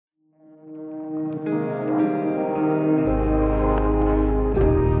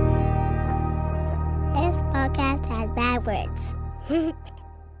Every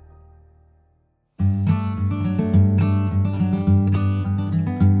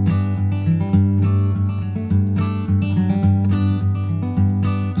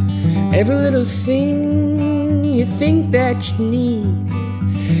little thing you think that you need,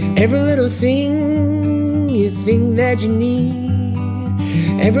 every little thing you think that you need,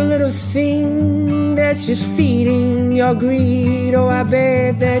 every little thing that's just feeding your greed. Oh, I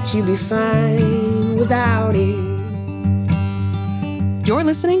bet that you'd be fine without it. You're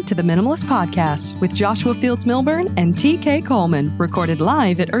listening to the Minimalist Podcast with Joshua Fields Milburn and TK Coleman, recorded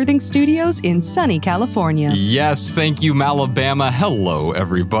live at Earthing Studios in sunny California. Yes, thank you, Alabama. Hello,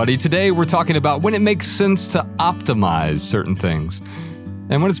 everybody. Today we're talking about when it makes sense to optimize certain things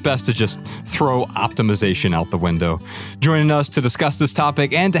and when it's best to just throw optimization out the window. Joining us to discuss this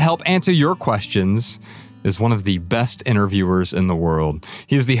topic and to help answer your questions is one of the best interviewers in the world.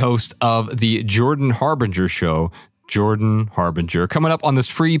 He is the host of the Jordan Harbinger Show, Jordan Harbinger. Coming up on this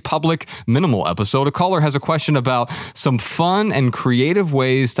free public minimal episode, a caller has a question about some fun and creative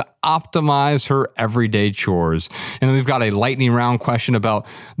ways to optimize her everyday chores. And then we've got a lightning round question about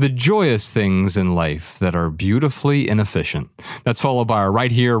the joyous things in life that are beautifully inefficient. That's followed by our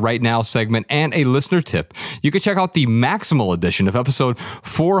Right Here, Right Now segment and a listener tip. You can check out the Maximal edition of episode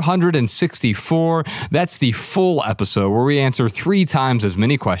 464. That's the full episode where we answer 3 times as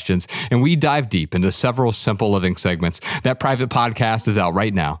many questions and we dive deep into several simple living segments. That private podcast is out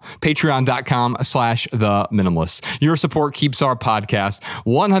right now. Patreon.com/The Minimalists. Your support keeps our podcast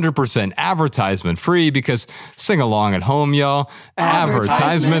 100% advertisement free because sing along at home, y'all.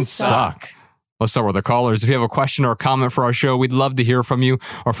 Advertisements suck. Let's start with the callers. If you have a question or a comment for our show, we'd love to hear from you.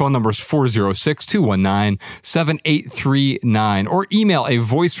 Our phone number is 406-219-7839 or email a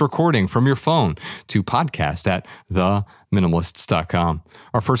voice recording from your phone to podcast@theminimalists.com.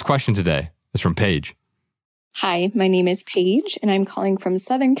 Our first question today is from Paige. Hi, my name is Paige, and I'm calling from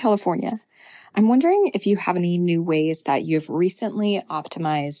Southern California. I'm wondering if you have any new ways that you've recently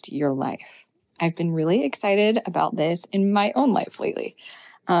optimized your life. I've been really excited about this in my own life lately.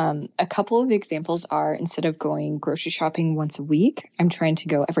 A couple of examples are, instead of going grocery shopping once a week, I'm trying to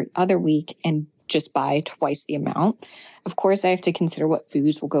go every other week and just buy twice the amount. Of course, I have to consider what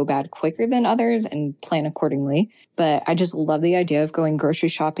foods will go bad quicker than others and plan accordingly. But I just love the idea of going grocery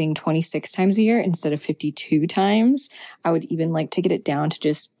shopping 26 times a year instead of 52 times. I would even like to get it down to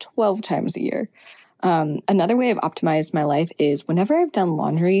just 12 times a year. Another way I've optimized my life is whenever I've done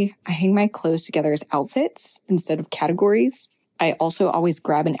laundry, I hang my clothes together as outfits instead of categories. I also always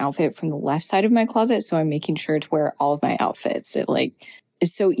grab an outfit from the left side of my closet, so I'm making sure to wear all of my outfits.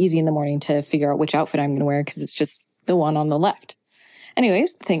 It's so easy in the morning to figure out which outfit I'm going to wear because it's just the one on the left.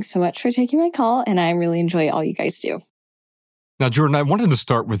 Anyways, thanks so much for taking my call, and I really enjoy all you guys do. Now, Jordan, I wanted to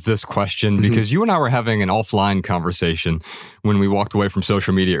start with this question because you and I were having an offline conversation when we walked away from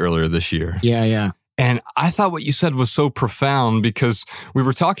social media earlier this year. Yeah. And I thought what you said was so profound because we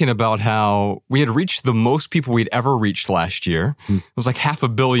were talking about how we had reached the most people we'd ever reached last year. It was like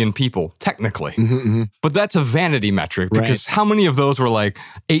 500 million people, technically. But that's a vanity metric because how many of those were like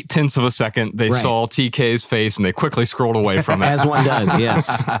 0.8 of a second, they saw TK's face and they quickly scrolled away from it. As one does, yes.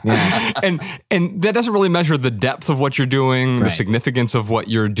 Yeah. And that doesn't really measure the depth of what you're doing, the significance of what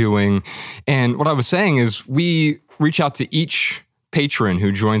you're doing. And what I was saying is we reach out to each patron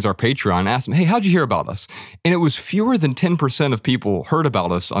who joins our Patreon, asked them, hey, how'd you hear about us? And it was fewer than 10% of people heard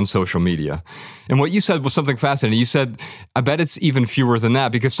about us on social media. And what you said was something fascinating. You said, I bet it's even fewer than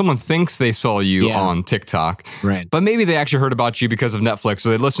that because someone thinks they saw you on TikTok, but maybe they actually heard about you because of Netflix, or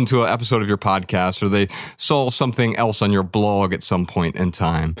they listened to an episode of your podcast, or they saw something else on your blog at some point in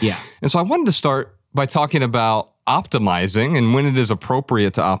time. And so I wanted to start by talking about optimizing and when it is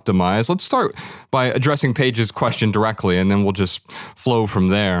appropriate to optimize. Let's start by addressing Paige's question directly, and then we'll just flow from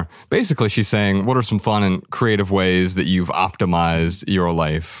there. Basically, she's saying, what are some fun and creative ways that you've optimized your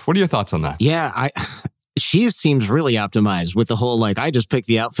life? What are your thoughts on that? Yeah, she seems really optimized with the whole, I just pick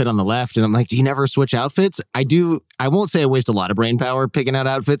the outfit on the left, and I'm like, do you never switch outfits? I do. I won't say I waste a lot of brain power picking out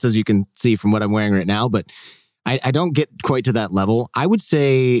outfits, as you can see from what I'm wearing right now, but I don't get quite to that level. I would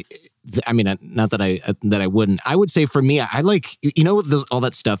say, not that I wouldn't. I would say for me, I like, all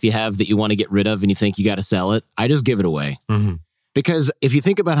that stuff you have that you want to get rid of and you think you got to sell it. I just give it away. Because if you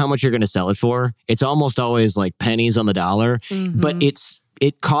think about how much you're going to sell it for, it's almost always like pennies on the dollar, but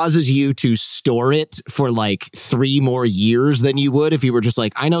it causes you to store it for like 3 more years than you would if you were just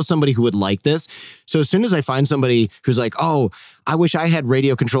like, I know somebody who would like this. So as soon as I find somebody who's like, oh, I wish I had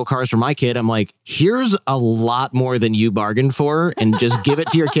radio control cars for my kid, I'm like, here's a lot more than you bargained for, and just give it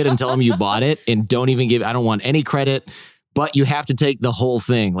to your kid and tell them you bought it, and I don't want any credit, but you have to take the whole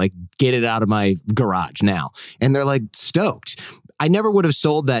thing, like get it out of my garage now. And they're like stoked. I never would have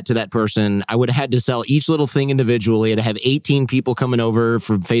sold that to that person. I would have had to sell each little thing individually. I'd have 18 people coming over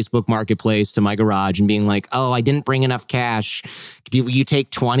from Facebook Marketplace to my garage and being like, oh, I didn't bring enough cash. Do you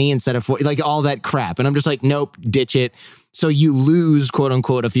take 20 instead of 40? Like all that crap. And I'm just like, nope, ditch it. So you lose, quote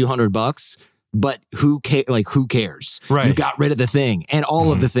unquote, a few $100, but who cares? Right. You got rid of the thing and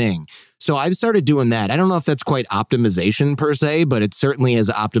all of the thing. So I've started doing that. I don't know if that's quite optimization per se, but it certainly is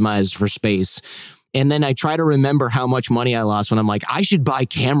optimized for space. And then I try to remember how much money I lost when I'm like, I should buy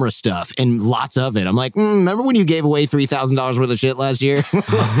camera stuff and lots of it. I'm like, remember when you gave away $3,000 worth of shit last year?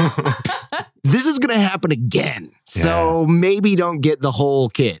 This is going to happen again. Yeah. So maybe don't get the whole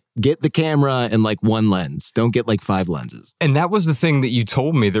kit. Get the camera and like one lens. Don't get like 5 lenses. And that was the thing that you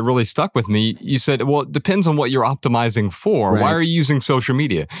told me that really stuck with me. You said, well, it depends on what you're optimizing for. Right. Why are you using social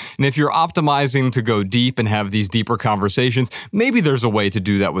media? And if you're optimizing to go deep and have these deeper conversations, maybe there's a way to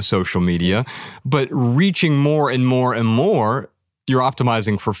do that with social media. But reaching more and more and more, you're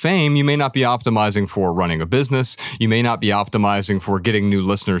optimizing for fame. You may not be optimizing for running a business. You may not be optimizing for getting new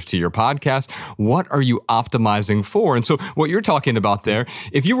listeners to your podcast. What are you optimizing for? And so what you're talking about there,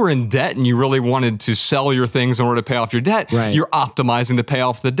 if you were in debt and you really wanted to sell your things in order to pay off your debt, you're optimizing to pay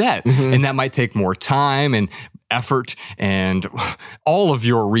off the debt. And that might take more time and effort and all of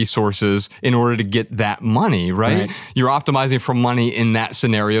your resources in order to get that money, right? You're optimizing for money in that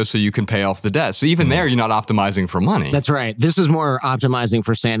scenario so you can pay off the debt. So even there, you're not optimizing for money. That's right. This is more optimizing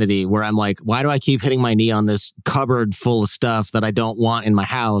for sanity, where I'm like, why do I keep hitting my knee on this cupboard full of stuff that I don't want in my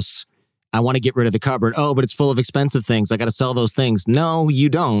house? I want to get rid of the cupboard. Oh, but it's full of expensive things. I got to sell those things. No, you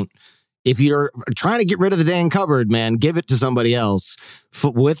don't. If you're trying to get rid of the dang cupboard, man, give it to somebody else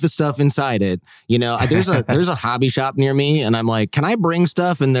with the stuff inside it. You know, there's a hobby shop near me, and I'm like, can I bring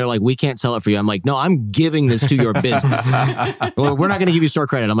stuff? And they're like, we can't sell it for you. I'm like, no, I'm giving this to your business. Well, we're not going to give you store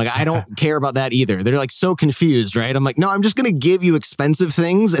credit. I'm like, I don't care about that either. They're like so confused, right? I'm like, no, I'm just going to give you expensive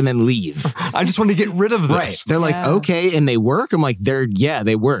things and then leave. I just want to get rid of this. Right. They're like, okay, and they work? I'm like,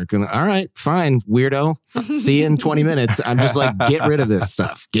 they work. And all right, fine, weirdo. See you in 20 minutes. I'm just like, get rid of this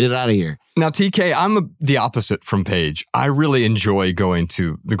stuff. Get it out of here. Now, TK, I'm the opposite from Paige. I really enjoy going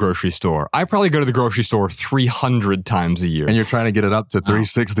to the grocery store. I probably go to the grocery store 300 times a year. And you're trying to get it up to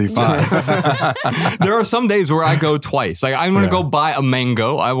 365. There are some days where I go twice. Like I'm going to go buy a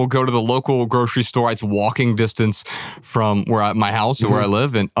mango. I will go to the local grocery store. It's walking distance from my house to where I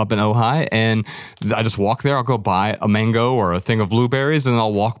live and up in Ojai. And I just walk there. I'll go buy a mango or a thing of blueberries and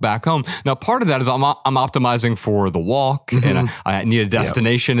I'll walk back home. Now, part of that is I'm optimizing for the walk and I need a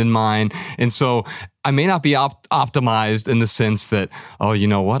destination in mind. And so I may not be optimized in the sense that, oh, you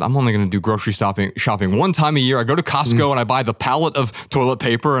know what? I'm only going to do grocery shopping one time a year. I go to Costco and I buy the pallet of toilet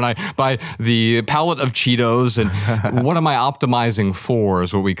paper and I buy the pallet of Cheetos. And what am I optimizing for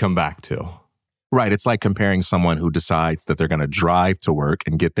is what we come back to. Right. It's like comparing someone who decides that they're going to drive to work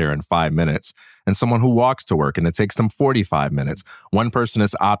and get there in 5 minutes and someone who walks to work and it takes them 45 minutes. One person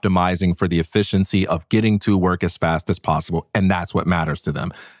is optimizing for the efficiency of getting to work as fast as possible, and that's what matters to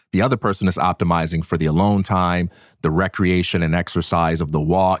them. The other person is optimizing for the alone time, the recreation and exercise of the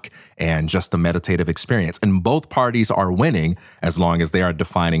walk, and just the meditative experience. And both parties are winning as long as they are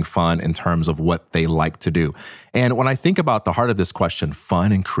defining fun in terms of what they like to do. And when I think about the heart of this question,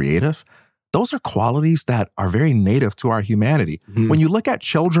 fun and creative, those are qualities that are very native to our humanity. When you look at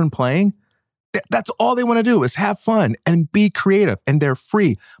children playing, that's all they want to do is have fun and be creative, and they're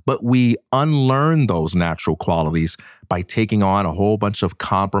free. But we unlearn those natural qualities by taking on a whole bunch of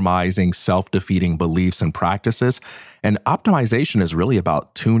compromising, self-defeating beliefs and practices. And optimization is really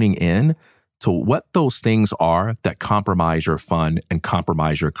about tuning in to what those things are that compromise your fun and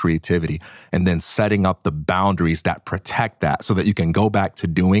compromise your creativity, and then setting up the boundaries that protect that so that you can go back to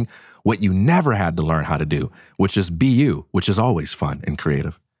doing what you never had to learn how to do, which is be you, which is always fun and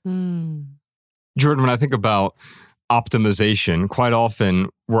creative. Jordan, when I think about optimization, quite often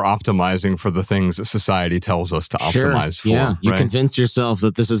we're optimizing for the things that society tells us to optimize for. Yeah, you right? convince yourself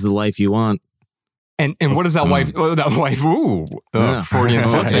that this is the life you want. And what does that life, Freudian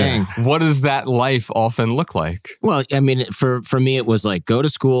slipping. What does that life often look like? Well, I mean, for me, it was like, go to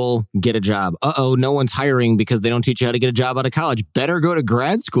school, get a job. Uh-oh, no one's hiring because they don't teach you how to get a job out of college. Better go to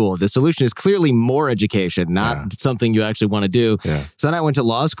grad school. The solution is clearly more education, not something you actually want to do. Yeah. So then I went to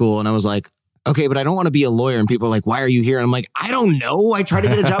law school and I was like, okay, but I don't want to be a lawyer. And people are like, why are you here? And I'm like, I don't know. I tried to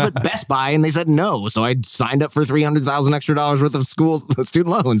get a job at Best Buy and they said no. So I signed up for $300,000 extra worth of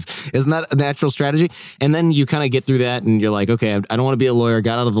student loans. Isn't that a natural strategy? And then you kind of get through that and you're like, okay, I don't want to be a lawyer.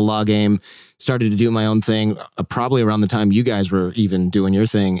 Got out of the law game, started to do my own thing, probably around the time you guys were even doing your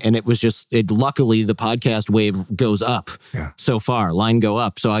thing. And it was just, luckily the podcast wave goes up so far, line go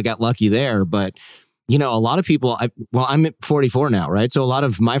up. So I got lucky there. But a lot of people, I'm 44 now, right? So a lot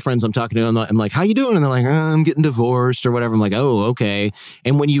of my friends I'm talking to, I'm like, how you doing? And they're like, I'm getting divorced or whatever. I'm like, oh, okay.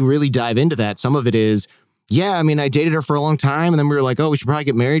 And when you really dive into that, some of it is, yeah, I mean, I dated her for a long time. And then we were like, oh, we should probably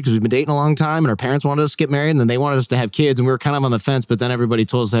get married because we've been dating a long time. And our parents wanted us to get married. And then they wanted us to have kids. And we were kind of on the fence. But then everybody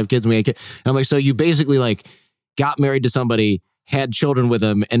told us to have kids and we had kids. And I'm like, so you basically like got married to somebody, had children with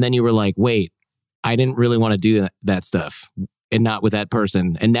them. And then you were like, wait, I didn't really want to do that stuff and not with that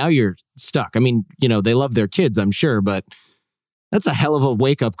person. And now you're stuck. I mean, they love their kids, I'm sure. But that's a hell of a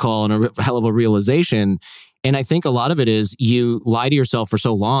wake-up call and a hell of a realization. And I think a lot of it is you lie to yourself for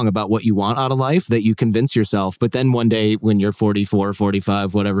so long about what you want out of life that you convince yourself. But then one day when you're 44,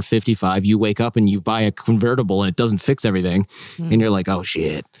 45, whatever, 55, you wake up and you buy a convertible and it doesn't fix everything. And you're like, oh,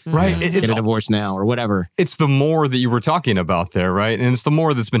 shit. Right. Get a divorce now or whatever. It's the more that you were talking about there, right? And it's the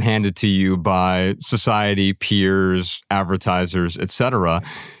more that's been handed to you by society, peers, advertisers, etc.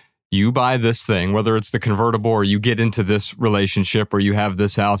 You buy this thing, whether it's the convertible or you get into this relationship or you have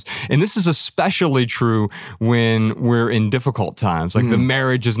this house. And this is especially true when we're in difficult times. Like the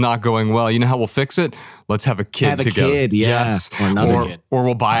marriage is not going well. You know how we'll fix it? Let's have a kid together. Kid, yeah. Yes. Or another kid. Or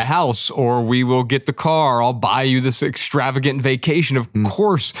we'll buy a house, or we will get the car. I'll buy you this extravagant vacation. Of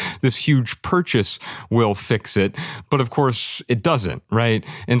course, this huge purchase will fix it. But of course, it doesn't, right?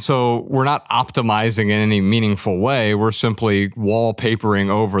 And so we're not optimizing in any meaningful way. We're simply wallpapering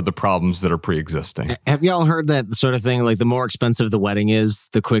over the problems that are pre-existing. Have y'all heard that sort of thing? Like the more expensive the wedding is,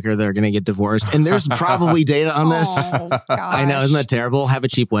 the quicker they're going to get divorced. And there's probably data on this. I know, isn't that terrible? Have a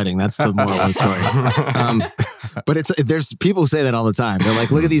cheap wedding. That's the moral of the story. But there's people who say that all the time. They're like,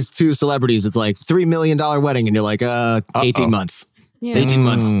 look at these two celebrities. It's like $3 million wedding. And you're like, 18 months. Yeah. 18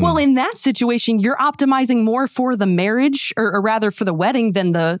 months. Well, in that situation, you're optimizing more for the marriage or rather for the wedding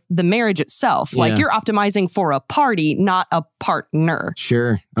than the marriage itself. Like you're optimizing for a party, not a partner.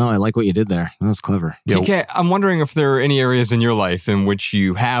 Sure. Oh, I like what you did there. That was clever. TK, I'm wondering if there are any areas in your life in which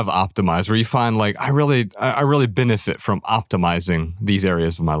you have optimized where you find like, I really benefit from optimizing these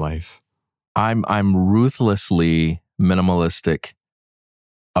areas of my life. I'm ruthlessly minimalistic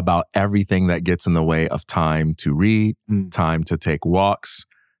about everything that gets in the way of time to read, time to take walks,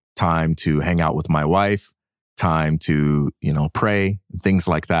 time to hang out with my wife, time to, pray, things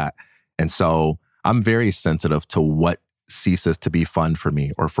like that. And so I'm very sensitive to what ceases to be fun for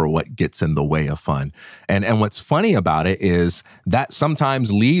me or for what gets in the way of fun. And what's funny about it is that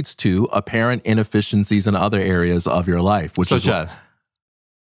sometimes leads to apparent inefficiencies in other areas of your life. Such as?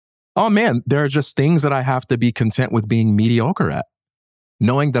 Oh man, there are just things that I have to be content with being mediocre at.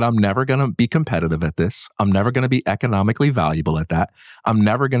 Knowing that I'm never going to be competitive at this. I'm never going to be economically valuable at that. I'm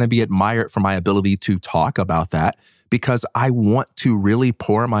never going to be admired for my ability to talk about that because I want to really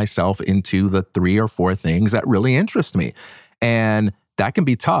pour myself into the 3 or 4 things that really interest me. And that can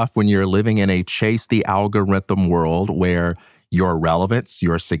be tough when you're living in a chase the algorithm world where your relevance,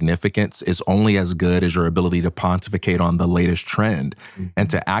 your significance is only as good as your ability to pontificate on the latest trend. And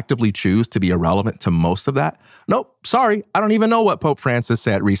to actively choose to be irrelevant to most of that, nope, sorry, I don't even know what Pope Francis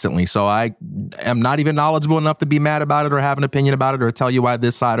said recently. So I am not even knowledgeable enough to be mad about it or have an opinion about it or tell you why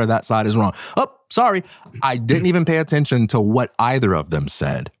this side or that side is wrong. Oh, sorry, I didn't even pay attention to what either of them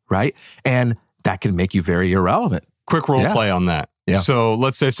said, right? And that can make you very irrelevant. Quick role play on that. Yeah. So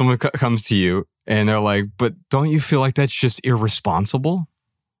let's say someone comes to you and they're like, but don't you feel like that's just irresponsible?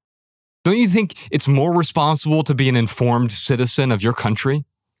 Don't you think it's more responsible to be an informed citizen of your country?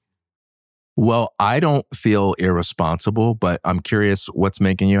 Well, I don't feel irresponsible, but I'm curious what's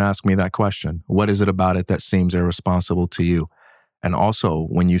making you ask me that question. What is it about it that seems irresponsible to you? And also,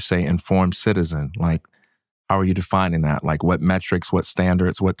 when you say informed citizen, like, how are you defining that? Like, what metrics, what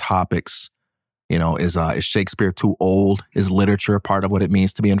standards, what topics? Is Shakespeare too old? Is literature part of what it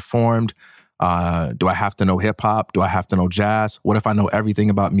means to be informed? Do I have to know hip hop? Do I have to know jazz? What if I know everything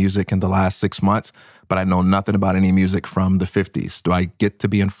about music in the last 6 months, but I know nothing about any music from the 50s? Do I get to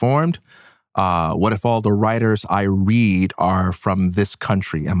be informed? What if all the writers I read are from this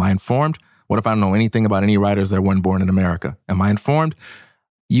country? Am I informed? What if I don't know anything about any writers that weren't born in America? Am I informed?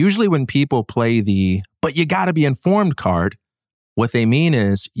 Usually when people play but you gotta be informed card, what they mean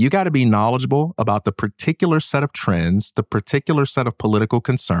is you got to be knowledgeable about the particular set of trends, the particular set of political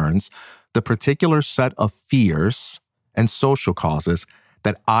concerns, the particular set of fears and social causes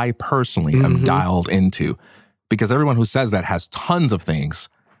that I personally am dialed into. Because everyone who says that has tons of things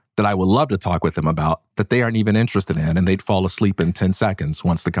that I would love to talk with them about that they aren't even interested in, and they'd fall asleep in 10 seconds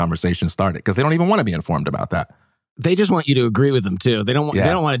once the conversation started because they don't even want to be informed about that. They just want you to agree with them too. They don't want. They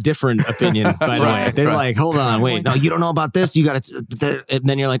don't want a different opinion. By the way, they're like, "Hold on, wait, no, you don't know about this. You got to." And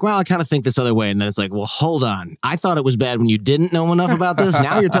then you're like, "Well, I kind of think this other way." And then it's like, "Well, hold on. I thought it was bad when you didn't know enough about this.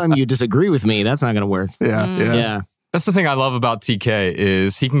 Now you're telling me you disagree with me. That's not going to work." Yeah. That's the thing I love about TK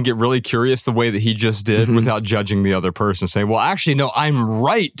is he can get really curious the way that he just did without judging the other person. Say, well, actually, no, I'm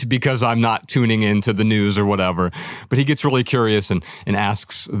right because I'm not tuning into the news or whatever. But he gets really curious and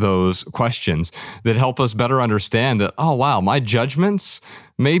asks those questions that help us better understand that, oh, wow, my judgments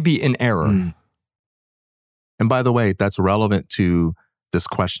may be in error. And by the way, that's relevant to this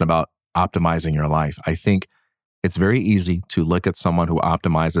question about optimizing your life. I think it's very easy to look at someone who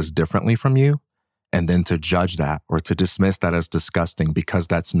optimizes differently from you and then to judge that or to dismiss that as disgusting because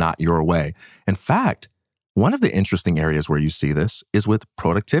that's not your way. In fact, one of the interesting areas where you see this is with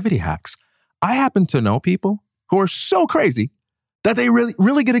productivity hacks. I happen to know people who are so crazy that they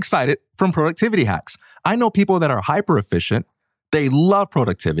really get excited from productivity hacks. I know people that are hyper efficient, they love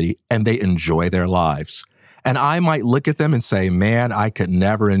productivity, and they enjoy their lives. And I might look at them and say, man, I could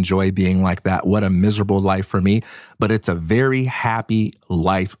never enjoy being like that. What a miserable life for me. But it's a very happy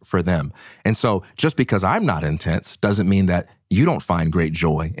life for them. And so just because I'm not intense doesn't mean that you don't find great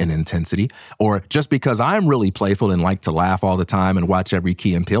joy in intensity. Or just because I'm really playful and like to laugh all the time and watch every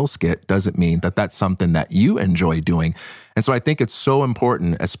Key and Peele skit doesn't mean that that's something that you enjoy doing. And so I think it's so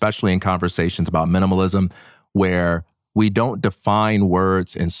important, especially in conversations about minimalism, where we don't define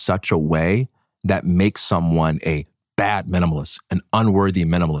words in such a way that makes someone a bad minimalist, an unworthy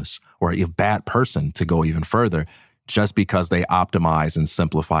minimalist, or a bad person to go even further, just because they optimize and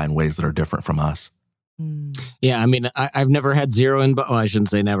simplify in ways that are different from us. Yeah, I mean, I've never had zero inbox. Oh, I shouldn't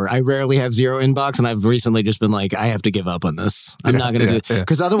say never. I rarely have zero inbox, and I've recently just been like, I have to give up on this. I'm not going to do it.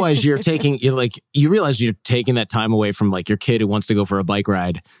 Because otherwise you realize you're taking that time away from like your kid who wants to go for a bike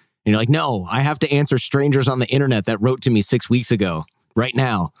ride. And you're like, no, I have to answer strangers on the internet that wrote to me 6 weeks ago. Right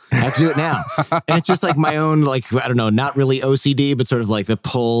now. I have to do it now. And it's just like my own, like, I don't know, not really OCD, but sort of like the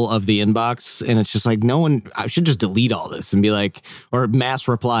pull of the inbox. And it's just like, I should just delete all this and be like, or mass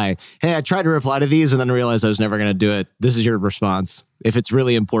reply. Hey, I tried to reply to these and then realized I was never going to do it. This is your response. If it's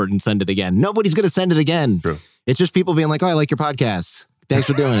really important, send it again. Nobody's going to send it again. True. It's just people being like, oh, I like your podcast. Thanks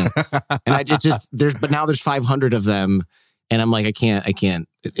for doing it. And but now there's 500 of them. And I'm like, I can't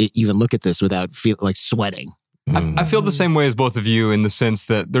even look at this without sweating. I feel the same way as both of you in the sense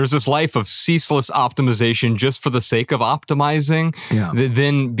that there's this life of ceaseless optimization just for the sake of optimizing that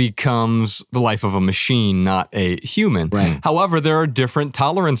then becomes the life of a machine, not a human. Right. However, there are different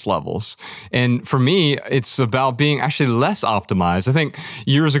tolerance levels. And for me, it's about being actually less optimized. I think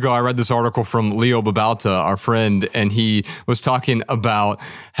years ago, I read this article from Leo Babauta, our friend, and he was talking about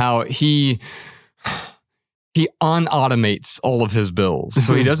how he unautomates all of his bills.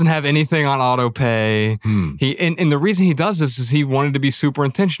 So he doesn't have anything on auto pay. And the reason he does this is he wanted to be super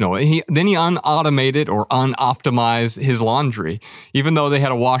intentional. Then he unautomated or unoptimized his laundry. Even though they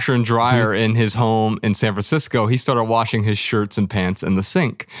had a washer and dryer in his home in San Francisco, he started washing his shirts and pants in the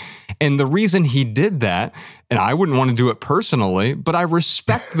sink. And the reason he did that, and I wouldn't want to do it personally, but I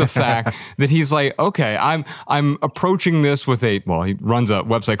respect the fact that he's like, okay, I'm approaching this with he runs a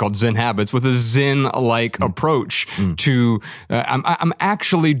website called Zen Habits with a Zen-like approach to, I'm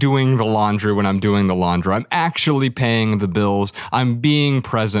actually doing the laundry when I'm doing the laundry. I'm actually paying the bills. I'm being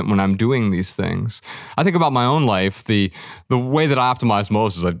present when I'm doing these things. I think about my own life, the way that I optimize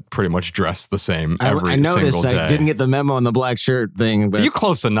most is I pretty much dress the same every single day. I didn't get the memo on the black shirt thing. But you're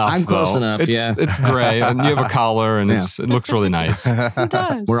close enough. I'm close enough, It's gray, and you have a collar, and it looks really nice. It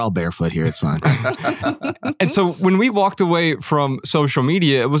does. We're all barefoot here. It's fine. And so when we walked away from social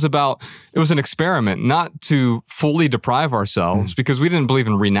media, it was an experiment, not to fully deprive ourselves, because we didn't believe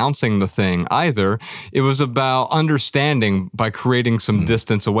in renouncing the thing either. It was about understanding by creating some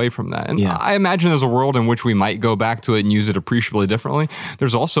distance away from that. And I imagine there's a world in which we might go back to it and use it appreciably differently.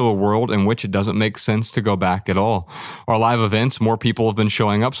 There's also a world in which it doesn't make sense to go back at all. Our live events, more people have been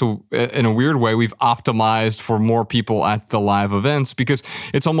showing up. So in a weird way, we've optimized for more people at the live events because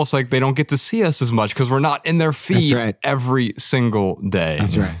it's almost like they don't get to see us as much because we're not in their feed every single day.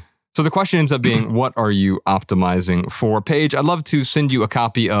 That's right. So the question ends up being, what are you optimizing for? Paige, I'd love to send you a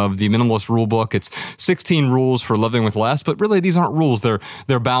copy of the Minimalist Rulebook. It's 16 rules for living with less, but really these aren't rules,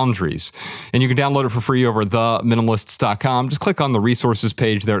 they're boundaries. And you can download it for free over theminimalists.com. Just click on the resources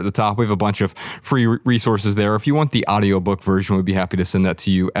page there at the top. We have a bunch of free resources there. If you want the audiobook version, we'd be happy to send that to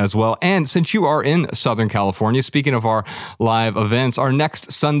you as well. And since you are in Southern California, speaking of our live events, our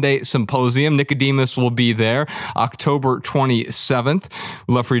next Sunday symposium, Nicodemus will be there, October 27th.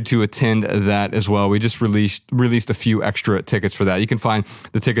 We'd love for you to to attend that as well. We just released a few extra tickets for that. You can find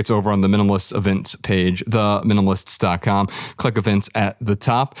the tickets over on the Minimalists events page, theminimalists.com. Click events at the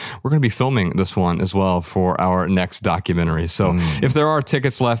top. We're going to be filming this one as well for our next documentary. So if there are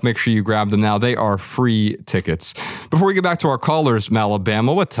tickets left, make sure you grab them now. They are free tickets. Before we get back to our callers,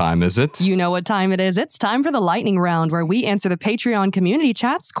 Malabama, what time is it? You know what time it is. It's time for the lightning round, where we answer the Patreon community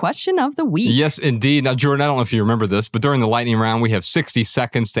chat's question of the week. Yes, indeed. Now, Jordan, I don't know if you remember this, but during the lightning round, we have 60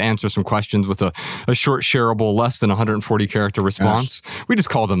 seconds to answer some questions with a short, shareable, less than 140 character response. Gosh. We just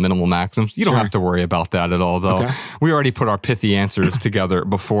call them minimal maxims. You don't have to worry about that at all, though. Okay. We already put our pithy answers together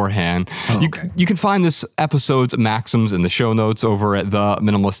beforehand. You can find this episode's maxims in the show notes over at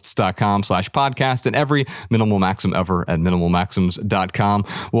theminimalists.com/podcast, and every minimal maxim ever at minimalmaxims.com.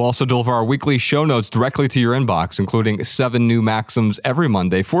 We'll also deliver our weekly show notes directly to your inbox, including 7 new maxims every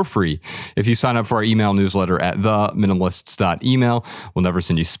Monday for free if you sign up for our email newsletter at theminimalists.email. We'll never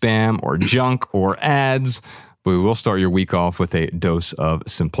send you spam or junk or ads, but we will start your week off with a dose of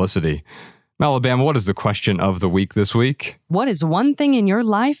simplicity. Alabama, what is the question of the week this week? What is one thing in your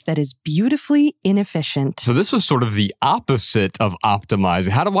life that is beautifully inefficient? So this was sort of the opposite of optimizing.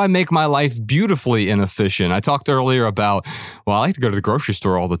 How do I make my life beautifully inefficient? I talked earlier about, well, I like to go to the grocery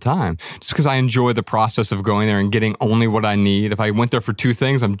store all the time just because I enjoy the process of going there and getting only what I need. If I went there for 2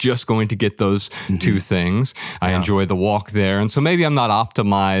 things, I'm just going to get those 2 things. I enjoy the walk there. And so maybe I'm not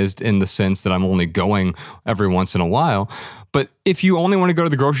optimized in the sense that I'm only going every once in a while. But if you only want to go to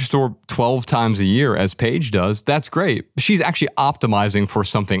the grocery store 12 times a year, as Paige does, that's great. She's actually optimizing for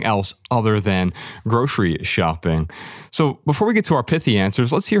something else other than grocery shopping. So before we get to our pithy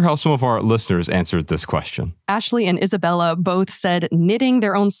answers, let's hear how some of our listeners answered this question. Ashley and Isabella both said knitting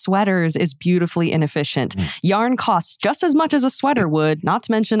their own sweaters is beautifully inefficient. Yarn costs just as much as a sweater would, not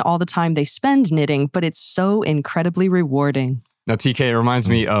to mention all the time they spend knitting, but it's so incredibly rewarding. Now, TK, it reminds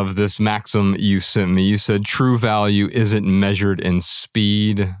me of this maxim you sent me. You said true value isn't measured in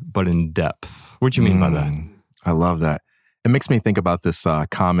speed, but in depth. What do you mean by that? I love that. It makes me think about this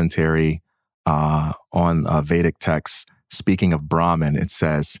commentary on Vedic texts. Speaking of Brahman, it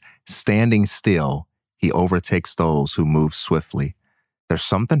says, standing still, he overtakes those who move swiftly. There's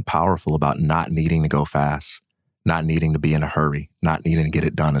something powerful about not needing to go fast, not needing to be in a hurry, not needing to get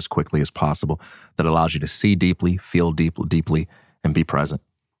it done as quickly as possible, that allows you to see deeply, feel deeply, and be present.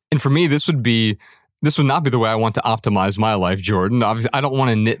 And for me, this would not be the way I want to optimize my life, Jordan. Obviously, I don't want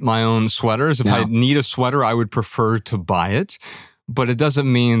to knit my own sweaters. If I need a sweater, I would prefer to buy it. But it doesn't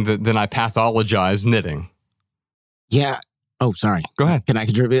mean that then I pathologize knitting. Yeah. Oh, sorry. Go ahead. Can I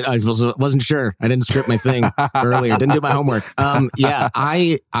contribute? I wasn't sure. I didn't script my thing earlier. Didn't do my homework. Yeah,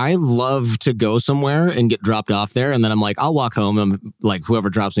 I love to go somewhere and get dropped off there. And then I'm like, I'll walk home. I'm like, whoever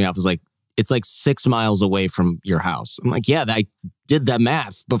drops me off is like, it's like 6 miles away from your house. I'm like, yeah, I did that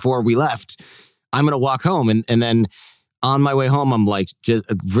math before we left. I'm going to walk home. And then on my way home, I'm like just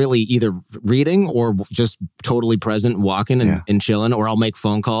really either reading or just totally present, walking and chilling, or I'll make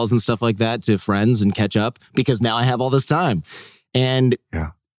phone calls and stuff like that to friends and catch up because now I have all this time. And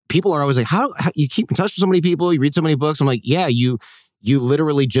people are always like, how you keep in touch with so many people? You read so many books. I'm like, yeah, you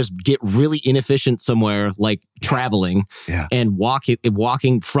literally just get really inefficient somewhere, like traveling and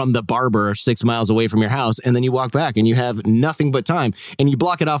walking from the barber 6 miles away from your house. And then you walk back and you have nothing but time and you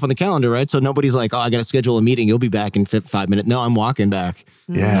block it off on the calendar, right? So nobody's like, oh, I got to schedule a meeting. You'll be back in 5 minutes. No, I'm walking back.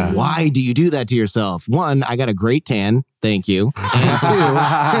 Yeah. And why do you do that to yourself? 1, I got a great tan. Thank you. And 2,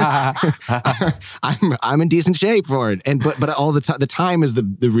 I'm in decent shape for it. And but all the time, the time is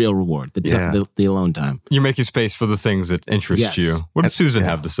the real reward. The alone time. You're making space for the things that interest you. What did Susan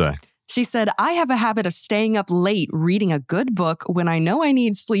have to say? She said, I have a habit of staying up late reading a good book when I know I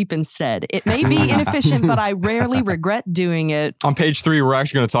need sleep instead. It may be inefficient, but I rarely regret doing it. On page 3, we're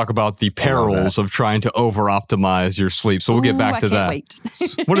actually going to talk about the perils of trying to over-optimize your sleep. So we'll get back to that. Wait.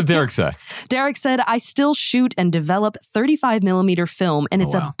 What did Derek say? Derek said, I still shoot and develop 35 millimeter film, and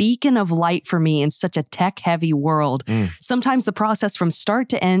it's a beacon of light for me in such a tech-heavy world. Sometimes the process from start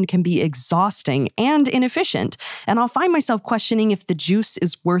to end can be exhausting and inefficient, and I'll find myself questioning if the juice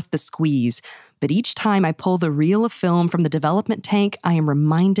is worth the squeeze. But each time I pull the reel of film from the development tank, I am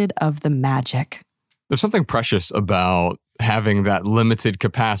reminded of the magic. There's something precious about having that limited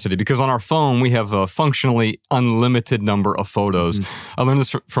capacity because on our phone, we have a functionally unlimited number of photos. I learned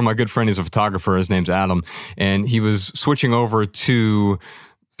this from my good friend. He's a photographer. His name's Adam. And he was switching over to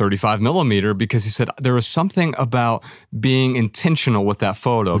 35 millimeter because he said there was something about being intentional with that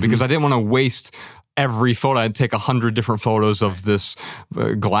photo because I didn't want to waste every photo. I'd take 100 different photos of this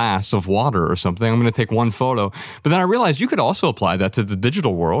glass of water or something. I'm going to take one photo. But then I realized you could also apply that to the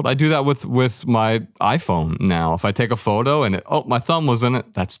digital world. I do that with my iPhone now. If I take a photo and my thumb was in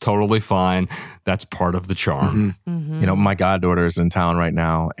it, that's totally fine. That's part of the charm. You know, my goddaughter is in town right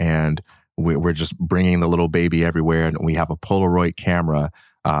now, and we're just bringing the little baby everywhere. And we have a Polaroid camera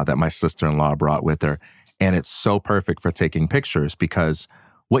that my sister-in-law brought with her. And it's so perfect for taking pictures because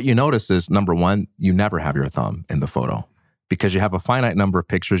what you notice is, number one, you never have your thumb in the photo because you have a finite number of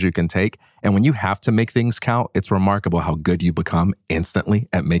pictures you can take. And when you have to make things count, it's remarkable how good you become instantly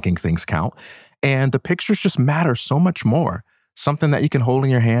at making things count. And the pictures just matter so much more. Something that you can hold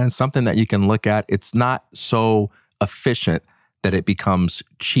in your hand, something that you can look at. It's not so efficient that it becomes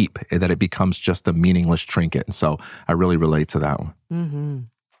cheap, that it becomes just a meaningless trinket. And so I really relate to that one.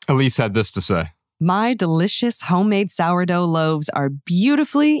 Elise had this to say. My delicious homemade sourdough loaves are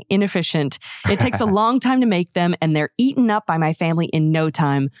beautifully inefficient. It takes a long time to make them, and they're eaten up by my family in no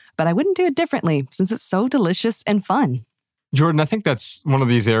time. But I wouldn't do it differently since it's so delicious and fun. Jordan, I think that's one of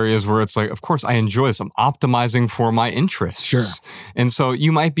these areas where it's like, of course, I enjoy this. I'm optimizing for my interests. Sure. And so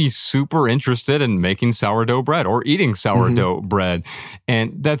you might be super interested in making sourdough bread or eating sourdough bread.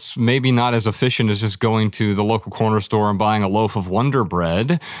 And that's maybe not as efficient as just going to the local corner store and buying a loaf of Wonder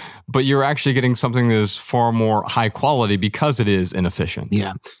Bread, but you're actually getting something that is far more high quality because it is inefficient.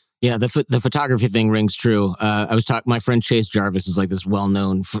 Yeah. Yeah, the photography thing rings true. I was talking. My friend Chase Jarvis is like this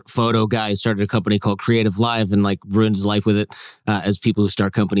well-known photo guy. He started a company called Creative Live and like ruined his life with it, as people who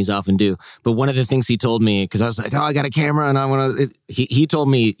start companies often do. But one of the things he told me, because I was like, "Oh, I got a camera and I want to." He told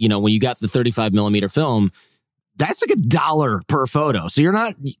me, you know, when you got the 35 millimeter film, that's like $1 per photo. So you're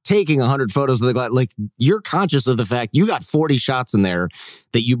not taking 100 photos of the glass. Like, you're conscious of the fact you got 40 shots in there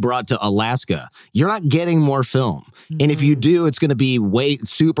that you brought to Alaska. You're not getting more film. And if you do, it's going to be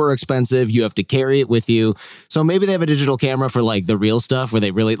super expensive. You have to carry it with you. So maybe they have a digital camera for like the real stuff where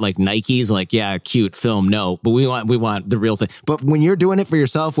they really like Nike's like, yeah, cute film. No, but we want the real thing. But when you're doing it for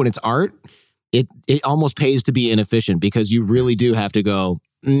yourself, when it's art, it almost pays to be inefficient because you really do have to go,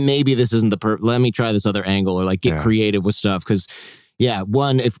 maybe this isn't let me try this other angle, or like get creative with stuff. Because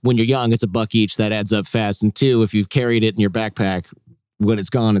one, when you're young, it's $1 each, that adds up fast. And two, if you've carried it in your backpack, when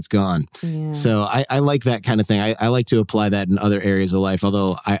it's gone, it's gone. Yeah. So I like that kind of thing. I like to apply that in other areas of life.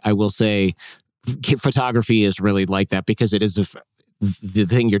 Although I will say photography is really like that because it is the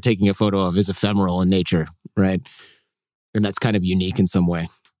thing you're taking a photo of is ephemeral in nature, right? And that's kind of unique in some way.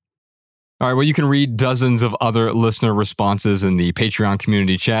 All right, well, you can read dozens of other listener responses in the Patreon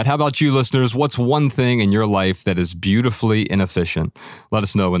community chat. How about you, listeners? What's one thing in your life that is beautifully inefficient? Let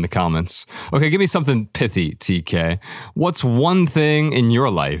us know in the comments. Okay, give me something pithy, TK. What's one thing in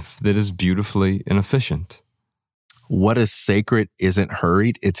your life that is beautifully inefficient? What is sacred isn't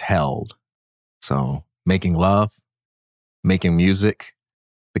hurried, it's held. So making love, making music,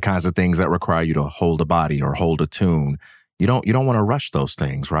 the kinds of things that require you to hold a body or hold a tune. You don't want to rush those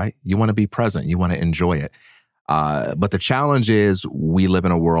things, right? You want to be present. You want to enjoy it. But the challenge is we live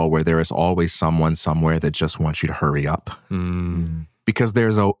in a world where there is always someone somewhere that just wants you to hurry up. Because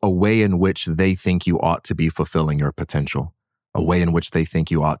there's a way in which they think you ought to be fulfilling your potential, a way in which they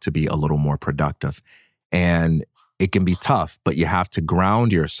think you ought to be a little more productive. And it can be tough, but you have to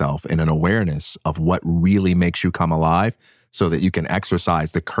ground yourself in an awareness of what really makes you come alive so that you can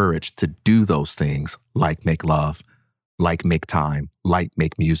exercise the courage to do those things like make love, like make time, like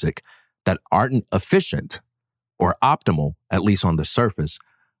make music, that aren't efficient or optimal, at least on the surface,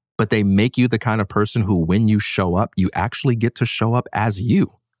 but they make you the kind of person who, when you show up, you actually get to show up as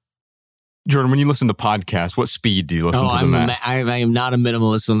you. Jordan, when you listen to podcasts, what speed do you listen to them at? I am not a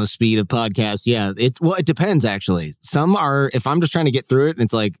minimalist on the speed of podcasts. Yeah, it depends, actually. Some are, if I'm just trying to get through it, and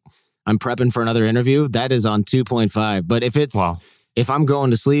it's like I'm prepping for another interview, that is on 2.5. But if it's, if I'm going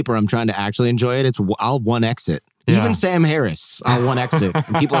to sleep or I'm trying to actually enjoy it, I'll 1X it. Yeah. Even Sam Harris, I'll 1X it.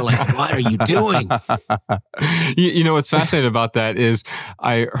 And people are like, what are you doing? You know, what's fascinating about that is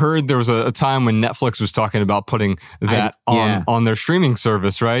I heard there was a time when Netflix was talking about putting that on their streaming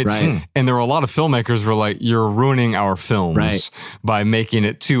service, right? And there were a lot of filmmakers who were like, you're ruining our films by making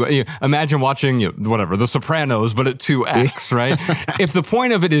it too... imagine watching, The Sopranos, but at 2X, right? If the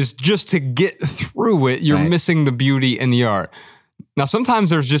point of it is just to get through it, you're missing the beauty and the art. Now,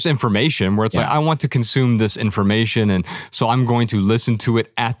 sometimes there's just information where it's like, I want to consume this information, and so I'm going to listen to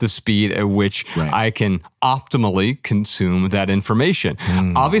it at the speed at which I can optimally consume that information.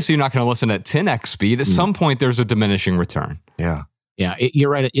 Obviously, you're not going to listen at 10x speed. At some point, there's a diminishing return. Yeah, Yeah, you're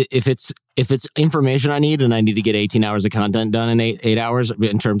right. If it's information I need and I need to get 18 hours of content done in eight hours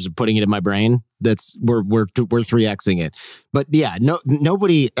in terms of putting it in my brain, we're 3xing it. But yeah,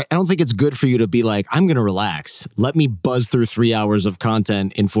 nobody. I don't think it's good for you to be like, I'm going to relax. Let me buzz through 3 hours of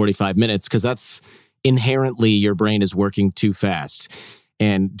content in 45 minutes, because that's inherently your brain is working too fast.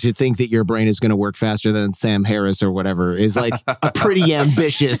 And to think that your brain is going to work faster than Sam Harris or whatever is like a pretty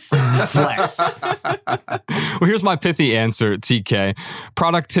ambitious flex. Well, here's my pithy answer, TK.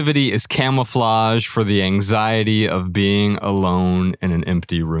 Productivity is camouflage for the anxiety of being alone in an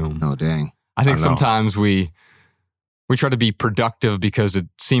empty room. Oh, dang. I think sometimes we try to be productive because it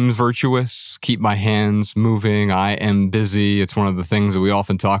seems virtuous. Keep my hands moving. I am busy. It's one of the things that we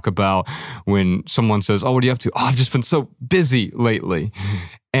often talk about when someone says, oh, what are you up to? Oh, I've just been so busy lately.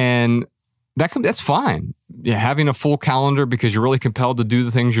 And that's fine. Yeah, having a full calendar because you're really compelled to do the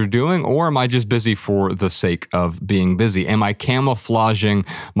things you're doing, or am I just busy for the sake of being busy? Am I camouflaging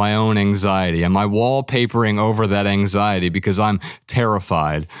my own anxiety? Am I wallpapering over that anxiety because I'm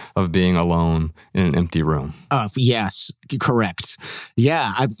terrified of being alone in an empty room? Yes, correct.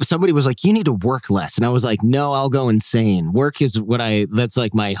 Yeah, somebody was like, you need to work less. And I was like, no, I'll go insane. Work is that's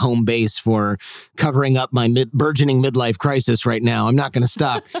like my home base for covering up my burgeoning midlife crisis right now. I'm not going to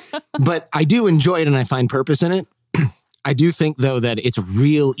stop. But I do enjoy it and I find purpose in it. I do think, though, that it's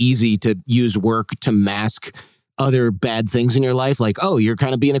real easy to use work to mask other bad things in your life. Like, oh, you're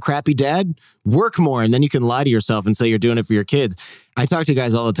kind of being a crappy dad? Work more. And then you can lie to yourself and say you're doing it for your kids. I talk to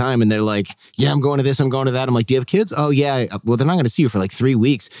guys all the time and they're like, yeah, I'm going to this, I'm going to that. I'm like, do you have kids? Oh, yeah. Well, they're not going to see you for like 3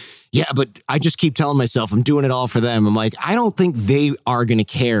 weeks. Yeah, but I just keep telling myself I'm doing it all for them. I'm like, I don't think they are going to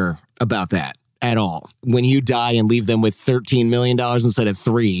care about that at all. When you die and leave them with $13 million instead of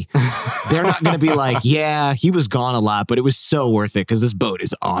 3, they're not going to be like, yeah, he was gone a lot, but it was so worth it because this boat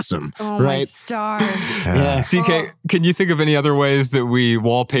is awesome. Oh, right? My stars. Yeah. TK, can you think of any other ways that we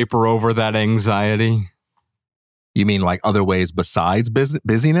wallpaper over that anxiety? You mean like other ways besides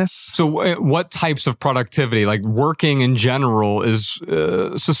busyness? So what types of productivity, like working in general, is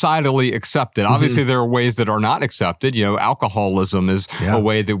societally accepted? Mm-hmm. Obviously, there are ways that are not accepted. You know, alcoholism is a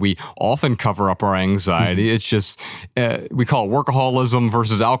way that we often cover up our anxiety. Mm-hmm. It's just, we call it workaholism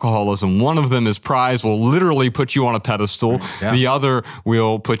versus alcoholism. One of them is prized, will literally put you on a pedestal. Right. Yeah. The other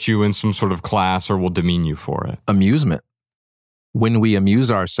will put you in some sort of class or will demean you for it. Amusement. When we amuse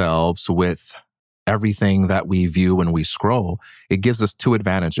ourselves with everything that we view when we scroll, it gives us 2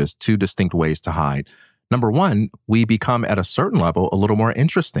 advantages, 2 distinct ways to hide. Number 1, we become at a certain level a little more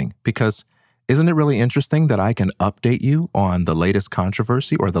interesting, because isn't it really interesting that I can update you on the latest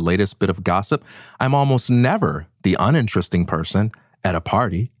controversy or the latest bit of gossip? I'm almost never the uninteresting person at a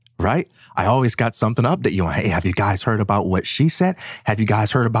party, right? I always got something to update you on. Hey, have you guys heard about what she said? Have you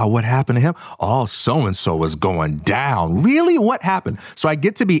guys heard about what happened to him? Oh, so-and-so was going down. Really? What happened? So I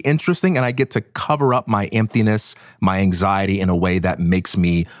get to be interesting and I get to cover up my emptiness, my anxiety in a way that makes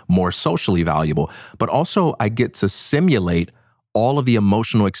me more socially valuable. But also I get to simulate all of the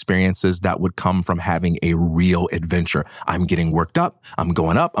emotional experiences that would come from having a real adventure. I'm getting worked up, I'm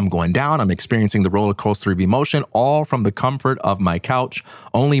going down, I'm experiencing the roller coaster of emotion, all from the comfort of my couch,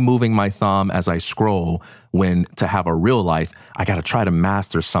 only moving my thumb as I scroll, when to have a real life, I got to try to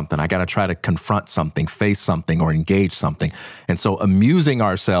master something. I got to try to confront something, face something, or engage something. And so amusing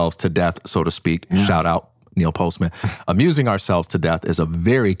ourselves to death, so to speak, shout out Neil Postman, amusing ourselves to death is a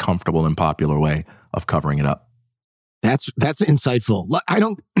very comfortable and popular way of covering it up. That's insightful. I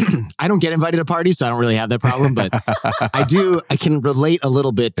don't get invited to parties, so I don't really have that problem, but I can relate a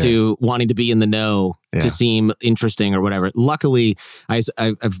little bit to wanting to be in the know to seem interesting or whatever. Luckily,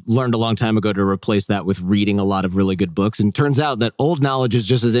 I've learned a long time ago to replace that with reading a lot of really good books. And it turns out that old knowledge is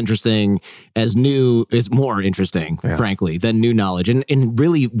just as interesting as new, is more interesting, frankly, than new knowledge. And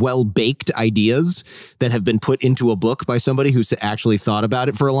really well-baked ideas that have been put into a book by somebody who's actually thought about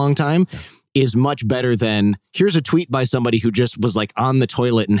it for a long time is much better than, here's a tweet by somebody who just was like on the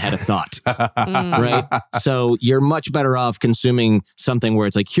toilet and had a thought, right? So you're much better off consuming something where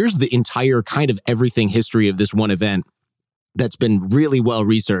it's like, here's the entire kind of everything history of this one event that's been really well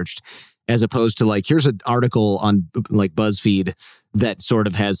researched, as opposed to like, here's an article on like BuzzFeed that sort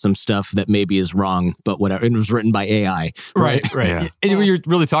of has some stuff that maybe is wrong, but whatever. It was written by AI. Right. Yeah. And what you're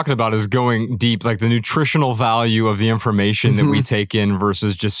really talking about is going deep, like the nutritional value of the information that we take in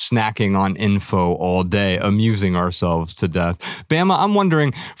versus just snacking on info all day, amusing ourselves to death. Bama, I'm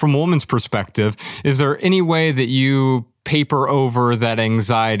wondering, from a woman's perspective, is there any way that you paper over that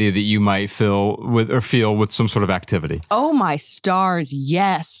anxiety that you might feel with some sort of activity? Oh, my stars.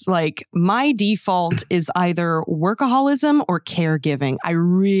 Yes. Like my default is either workaholism or caregiving. I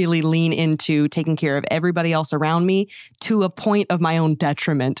really lean into taking care of everybody else around me to a point of my own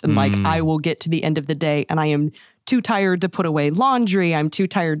detriment. And like I will get to the end of the day and I am too tired to put away laundry. I'm too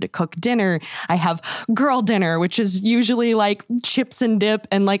tired to cook dinner. I have girl dinner, which is usually like chips and dip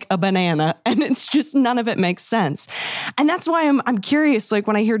and like a banana. And it's just none of it makes sense. And that's why I'm curious, like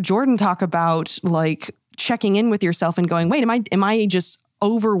when I hear Jordan talk about like checking in with yourself and going, wait, am I just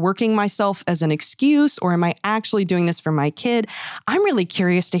overworking myself as an excuse, or am I actually doing this for my kid? I'm really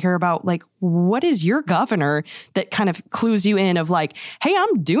curious to hear about like, what is your governor that kind of clues you in of like, hey,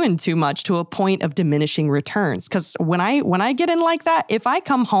 I'm doing too much to a point of diminishing returns? Because when I get in like that, if I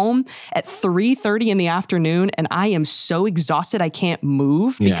come home at 3:30 in the afternoon and I am so exhausted I can't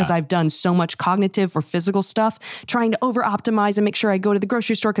move because I've done so much cognitive or physical stuff, trying to over optimize and make sure I go to the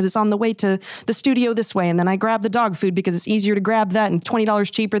grocery store because it's on the way to the studio this way, and then I grab the dog food because it's easier to grab that and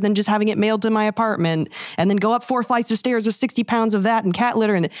 $20 cheaper than just having it mailed to my apartment, and then go up 4 flights of stairs with 60 pounds of that and cat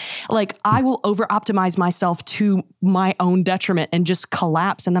litter. And like, I will over optimize myself to my own detriment and just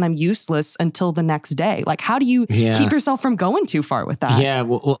collapse. And then I'm useless until the next day. Like, how do you keep yourself from going too far with that? Yeah.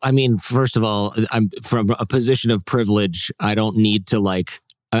 Well, I mean, first of all, I'm from a position of privilege. I don't need to like,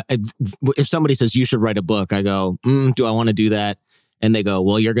 if somebody says you should write a book, I go, do I want to do that? And they go,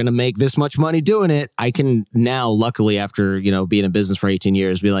 well, you're going to make this much money doing it. I can now, luckily, after, being in business for 18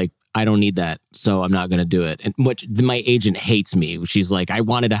 years, be like, I don't need that, so I'm not going to do it. And my agent hates me. She's like, I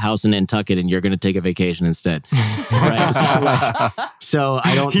wanted a house in Nantucket and you're going to take a vacation instead. Right? So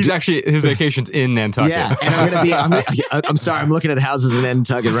I don't. He's actually, his vacation's in Nantucket. Yeah. And I'm sorry, I'm looking at houses in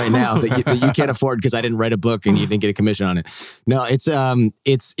Nantucket right now that you can't afford because I didn't write a book and you didn't get a commission on it. No,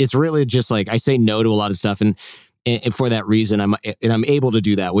 it's really just like, I say no to a lot of stuff. And for that reason, I'm able to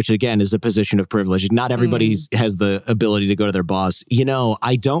do that, which again is a position of privilege. Not everybody has the ability to go to their boss.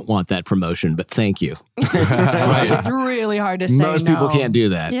 I don't want that promotion, but thank you. Right. It's really hard to say Most people can't do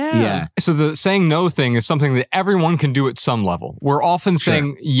that. Yeah. So the saying no thing is something that everyone can do at some level. We're often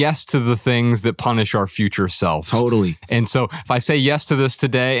saying yes to the things that punish our future self. Totally. And so if I say yes to this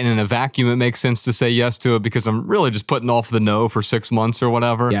today, and in a vacuum, it makes sense to say yes to it because I'm really just putting off the no for 6 months or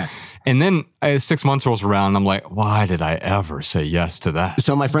whatever. Yes. And then 6 months rolls around and I'm like, why did I ever say yes to that?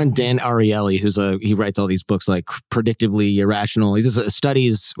 So my friend Dan Ariely, he writes all these books like Predictably Irrational. He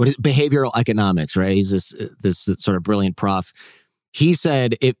studies behavioral economics, right? He's this sort of brilliant prof. He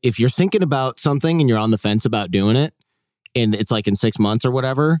said, if you're thinking about something and you're on the fence about doing it, and it's like in 6 months or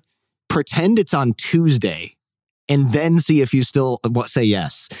whatever, pretend it's on Tuesday and then see if you still say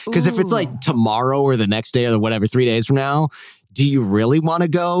yes. Because if it's like tomorrow or the next day or whatever, 3 days from now, do you really want to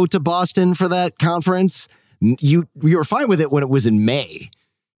go to Boston for that conference? You were fine with it when it was in May,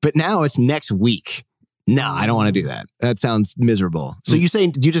 but now it's next week. No, I don't want to do that. That sounds miserable. So you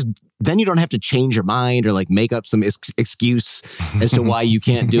say then you don't have to change your mind or like make up some excuse as to why you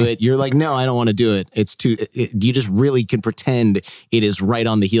can't do it. You're like, no, I don't want to do it. You just really can pretend it is right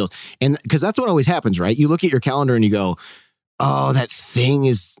on the heels. And because that's what always happens, right? You look at your calendar and you go, oh, that thing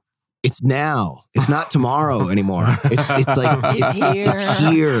it's now. It's not tomorrow anymore. It's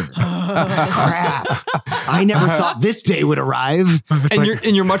here. Crap. I never thought this day would arrive.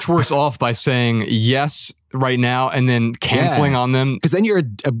 And you're much worse off by saying yes right now and then canceling on them. Because then you're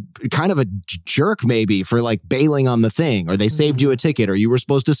a kind of a jerk maybe for like bailing on the thing, or they saved you a ticket, or you were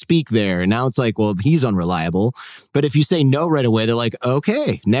supposed to speak there. And now it's like, well, he's unreliable. But if you say no right away, they're like,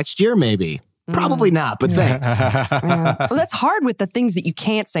 okay, next year maybe. Probably not, but thanks. Well, that's hard with the things that you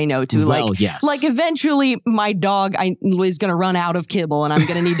can't say no to. Like eventually my dog is going to run out of kibble and I'm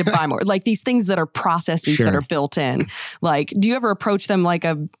going to need to buy more. Like these things that are processes that are built in. Like, do you ever approach them like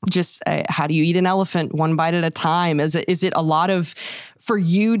how do you eat an elephant one bite at a time? Is it a lot of, for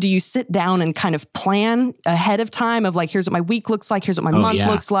you, do you sit down and kind of plan ahead of time of like, here's what my week looks like, here's what my month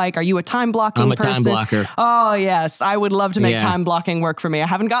looks like? Are you a time blocking person? I'm a time blocker. Oh, yes. I would love to make time blocking work for me. I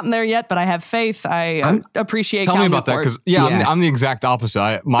haven't gotten there yet, but I have faith. I appreciate Tell me about that, because I'm the exact opposite.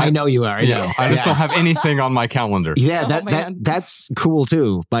 I know you are. I just don't have anything on my calendar. Yeah, that's cool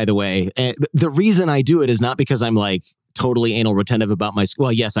too, by the way. The reason I do it is not because I'm like totally anal retentive about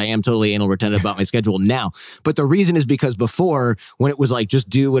yes, I am totally anal retentive about my schedule now. But the reason is because before, when it was like, just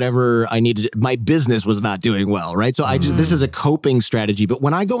do whatever I needed, my business was not doing well, right? So this is a coping strategy. But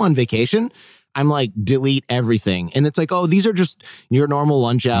when I go on vacation, I'm like, delete everything. And it's like, oh, these are just your normal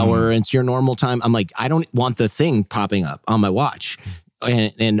lunch hour. And it's your normal time. I'm like, I don't want the thing popping up on my watch.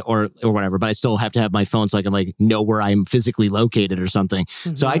 or whatever, but I still have to have my phone so I can like know where I'm physically located or something.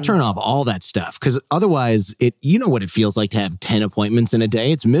 Mm-hmm. So I turn off all that stuff because otherwise you know what it feels like to have 10 appointments in a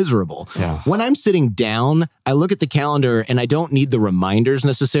day. It's miserable. Yeah. When I'm sitting down, I look at the calendar and I don't need the reminders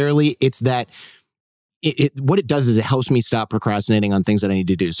necessarily. It's that what it does is it helps me stop procrastinating on things that I need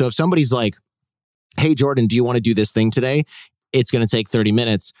to do. So if somebody's like, hey, Jordan, do you want to do this thing today? It's going to take 30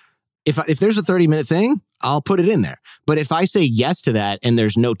 minutes. If there's a 30-minute thing, I'll put it in there. But if I say yes to that and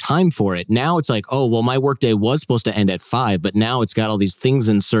there's no time for it, now it's like, oh, well, my workday was supposed to end at 5, but now it's got all these things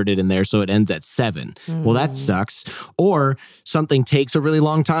inserted in there, so it ends at 7. Well, that sucks. Or something takes a really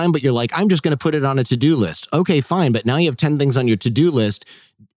long time, but you're like, I'm just going to put it on a to-do list. Okay, fine. But now you have 10 things on your to-do list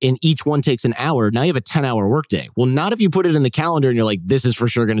and each one takes an hour. Now you have a 10-hour workday. Well, not if you put it in the calendar and you're like, this is for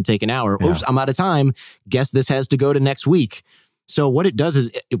sure going to take an hour. Yeah. Oops, I'm out of time. Guess this has to go to next week. So what it does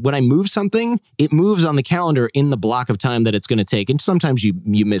is when I move something, it moves on the calendar in the block of time that it's going to take. And sometimes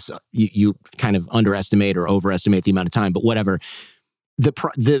you kind of underestimate or overestimate the amount of time, but whatever.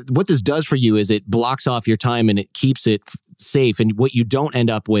 What this does for you is it blocks off your time and it keeps it safe. And what you don't end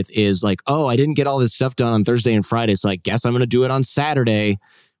up with is like, oh, I didn't get all this stuff done on Thursday and Friday. So I guess I'm going to do it on Saturday,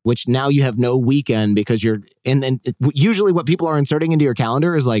 which now you have no weekend because and then usually what people are inserting into your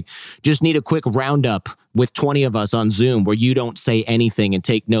calendar is like, just need a quick roundup with 20 of us on Zoom where you don't say anything and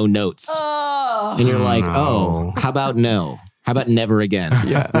take no notes. Oh. And you're like, oh, how about no? How about never again?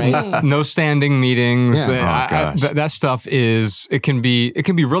 Yeah, right. No standing meetings. Yeah. That stuff it can be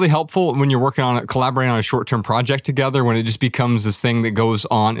really helpful when you're working on collaborating on a short-term project together. When it just becomes this thing that goes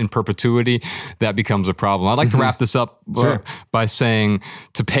on in perpetuity, that becomes a problem. I'd like to wrap this up by saying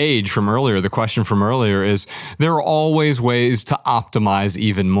to Paige from earlier, the question from earlier is, there are always ways to optimize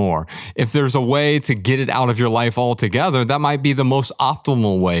even more. If there's a way to get it out of your life altogether, that might be the most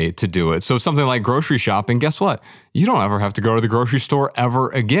optimal way to do it. So something like grocery shopping, guess what? You don't ever have to go to the grocery store ever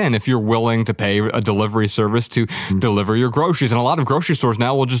again if you're willing to pay a delivery service to deliver your groceries. And a lot of grocery stores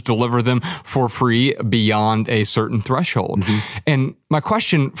now will just deliver them for free beyond a certain threshold. And my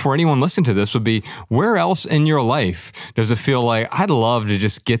question for anyone listening to this would be, where else in your life does it feel like, I'd love to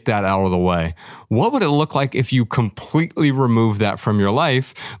just get that out of the way? What would it look like if you completely removed that from your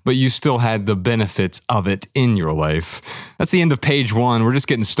life, but you still had the benefits of it in your life? That's the end of page 1. We're just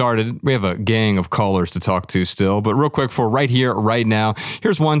getting started. We have a gang of callers to talk to still, but real quick for right here, right now,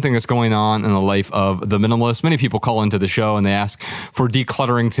 here's one thing that's going on in the life of the minimalist. Many people call into the show and they ask for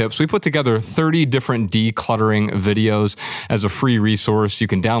decluttering tips. We put together 30 different decluttering videos as a free resource you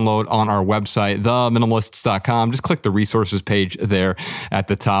can download on our website, theminimalists.com. Just click the resources page there at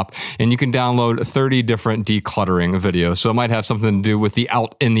the top, and you can download 30 different decluttering videos. So it might have something to do with the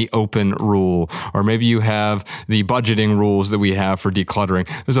out in the open rule, or maybe you have the budgeting rules that we have for decluttering.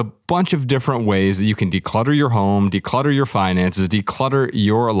 There's a bunch of different ways that you can declutter your home, declutter your finances, declutter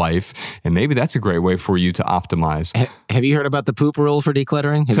your life, and maybe that's a great way for you to optimize. Have you heard about the poop rule for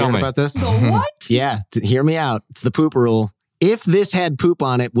decluttering? Have you heard about this? The what? Yeah, hear me out. It's the poop rule. If this had poop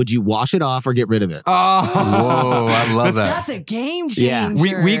on it, would you wash it off or get rid of it? Oh, whoa, I love that. That's a game changer.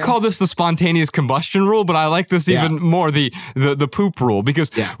 Yeah. We call this the spontaneous combustion rule, but I like this even more, the poop rule,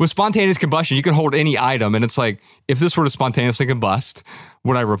 because with spontaneous combustion, you can hold any item, and it's like, if this were to spontaneously combust,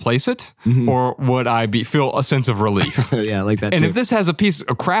 would I replace it, or would I feel a sense of relief? Yeah, I like that. And too. if this has a piece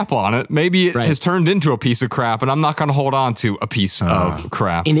of crap on it, maybe it has turned into a piece of crap, and I'm not going to hold on to a piece of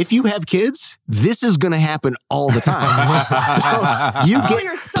crap. And if you have kids, this is going to happen all the time. So you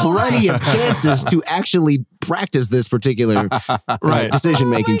get plenty of chances to actually practice this particular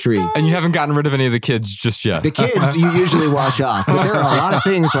decision-making tree. And you haven't gotten rid of any of the kids just yet. The kids you usually wash off, but there are a lot of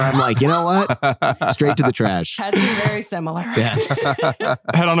things where I'm like, you know what? Straight to the trash. Had to be very similar. Yes.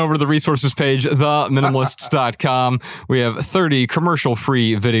 Head on over to the resources page, theminimalists.com. We have 30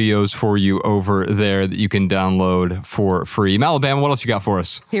 commercial-free videos for you over there that you can download for free. Malabama, what else you got for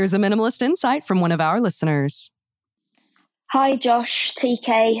us? Here's a minimalist insight from one of our listeners. Hi, Josh,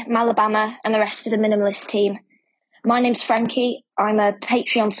 TK, Malabama, and the rest of the Minimalist team. My name's Frankie. I'm a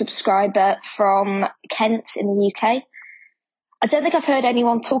Patreon subscriber from Kent in the UK. I don't think I've heard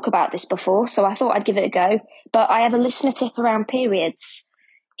anyone talk about this before, so I thought I'd give it a go. But I have a listener tip around periods.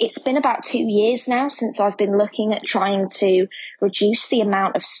 It's been about 2 years now since I've been looking at trying to reduce the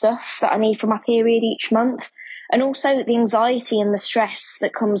amount of stuff that I need for my period each month, and also the anxiety and the stress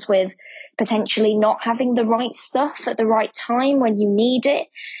that comes with potentially not having the right stuff at the right time when you need it,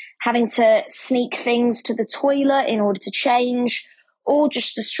 having to sneak things to the toilet in order to change, or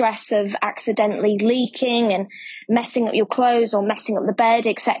just the stress of accidentally leaking and messing up your clothes or messing up the bed,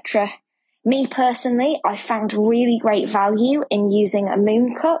 etc. Me personally, I found really great value in using a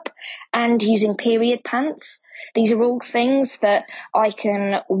moon cup and using period pants. These are all things that I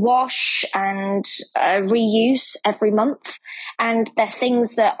can wash and reuse every month. And they're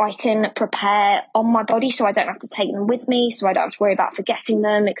things that I can prepare on my body so I don't have to take them with me, so I don't have to worry about forgetting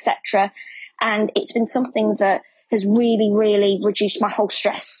them, etc. And it's been something that has really, really reduced my whole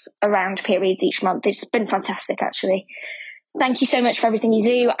stress around periods each month. It's been fantastic, actually. Thank you so much for everything you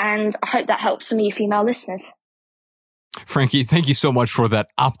do, and I hope that helps some of you female listeners. Frankie, thank you so much for that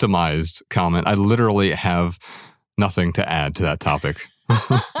optimized comment. I literally have nothing to add to that topic.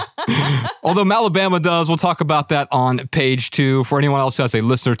 Although Malabama does, we'll talk about that on page 2. For anyone else who has a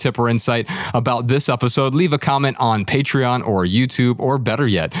listener tip or insight about this episode, leave a comment on Patreon or YouTube, or better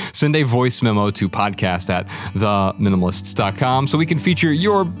yet, send a voice memo to podcast@theminimalists.com so we can feature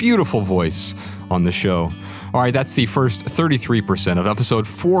your beautiful voice on the show. All right, that's the first 33% of episode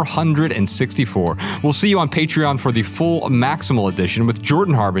 464. We'll see you on Patreon for the full Maximal edition with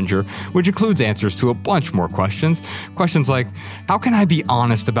Jordan Harbinger, which includes answers to a bunch more questions. Questions like, how can I be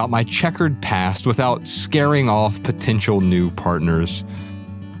honest about my checkered past without scaring off potential new partners?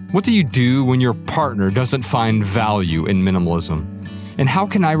 What do you do when your partner doesn't find value in minimalism? And how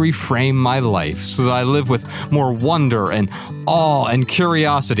can I reframe my life so that I live with more wonder and awe and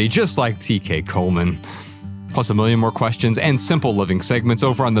curiosity, just like TK Coleman? Plus a million more questions and simple living segments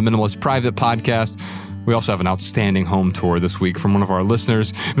over on the Minimalist Private Podcast. We also have an outstanding home tour this week from one of our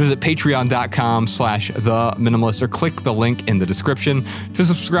listeners. Visit patreon.com/theminimalist or click the link in the description to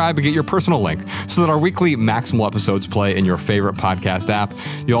subscribe and get your personal link so that our weekly Maximal episodes play in your favorite podcast app.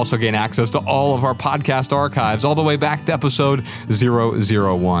 You also gain access to all of our podcast archives all the way back to episode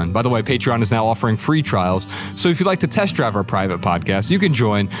 001. By the way, Patreon is now offering free trials, so if you'd like to test drive our private podcast, you can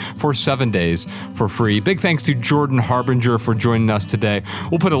join for 7 days for free. Big thanks to Jordan Harbinger for joining us today.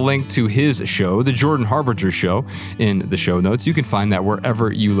 We'll put a link to his show, The Jordan Harbinger Show, in the show notes. You can find that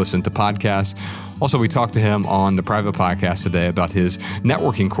wherever you listen to podcasts. Also, we talked to him on the private podcast today about his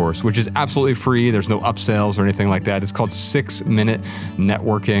networking course, which is absolutely free. There's no upsells or anything like that. It's called 6-Minute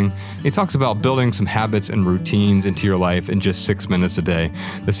Networking. He talks about building some habits and routines into your life in just 6 minutes a day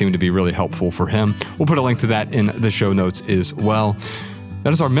that seem to be really helpful for him. We'll put a link to that in the show notes as well.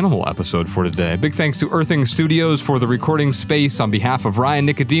 That is our minimal episode for today. Big thanks to Earthing Studios for the recording space. On behalf of Ryan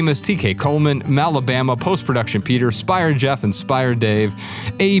Nicodemus, TK Coleman, Malabama, Post-Production Peter, Spire Jeff, and Spire Dave,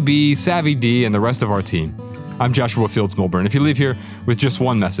 AB, Savvy D, and the rest of our team, I'm Joshua Fields Milburn. If you leave here with just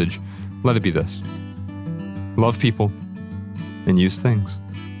one message, let it be this: love people and use things,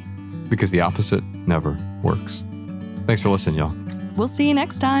 because the opposite never works. Thanks for listening, y'all. We'll see you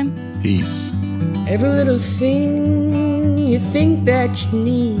next time. Peace. Every little thing you think that you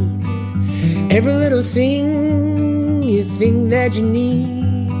need, every little thing you think that you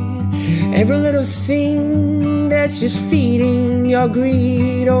need, every little thing that's just feeding your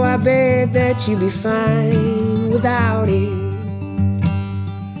greed. Oh, I bet that you'd be fine without it.